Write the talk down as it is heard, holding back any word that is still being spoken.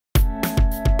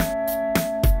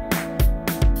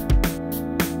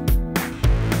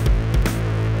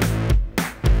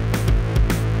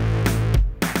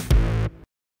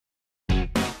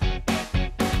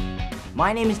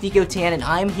My name is Nico Tan, and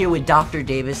I'm here with Dr.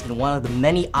 Davis in one of the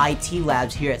many IT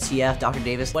labs here at CF. Dr.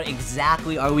 Davis, what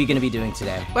exactly are we going to be doing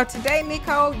today? Well, today,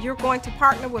 Nico, you're going to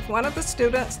partner with one of the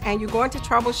students and you're going to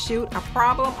troubleshoot a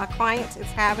problem a client is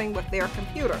having with their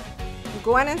computer. You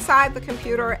go inside the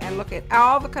computer and look at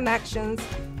all the connections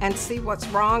and see what's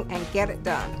wrong and get it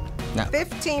done. No.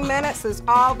 15 minutes is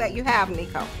all that you have,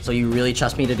 Nico. So you really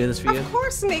trust me to do this for you? Of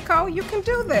course, Nico, you can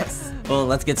do this. Well,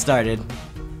 let's get started.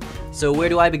 So where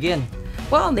do I begin?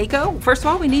 Well, Nico, first of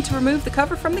all, we need to remove the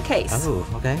cover from the case. Oh,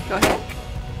 okay. Go ahead.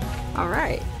 All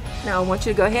right. Now I want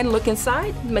you to go ahead and look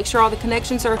inside, make sure all the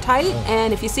connections are tight,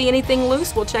 and if you see anything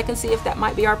loose, we'll check and see if that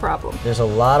might be our problem. There's a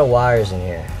lot of wires in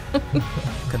here.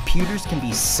 Computers can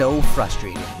be so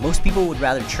frustrating. Most people would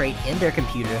rather trade in their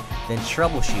computer than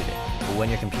troubleshoot it. But when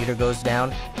your computer goes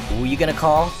down, who are you gonna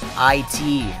call? IT,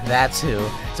 that's who.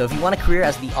 So if you want a career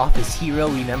as the office hero,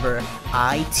 remember,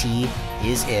 IT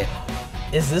is it.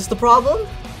 Is this the problem?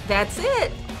 That's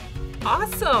it.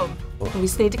 Awesome. We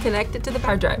just need to connect it to the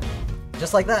hard drive.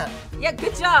 Just like that. Yeah,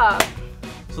 good job.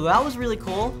 So that was really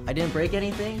cool. I didn't break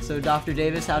anything. So Dr.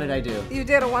 Davis, how did I do? You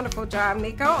did a wonderful job,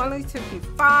 Nico. Only took you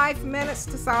 5 minutes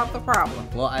to solve the problem.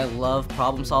 Well, I love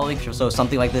problem solving, so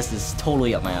something like this is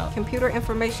totally up my alley. Computer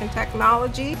information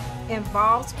technology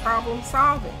involves problem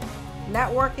solving,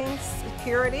 networking,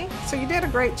 security. So you did a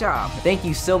great job. Thank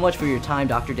you so much for your time,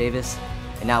 Dr. Davis.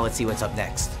 And now let's see what's up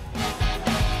next.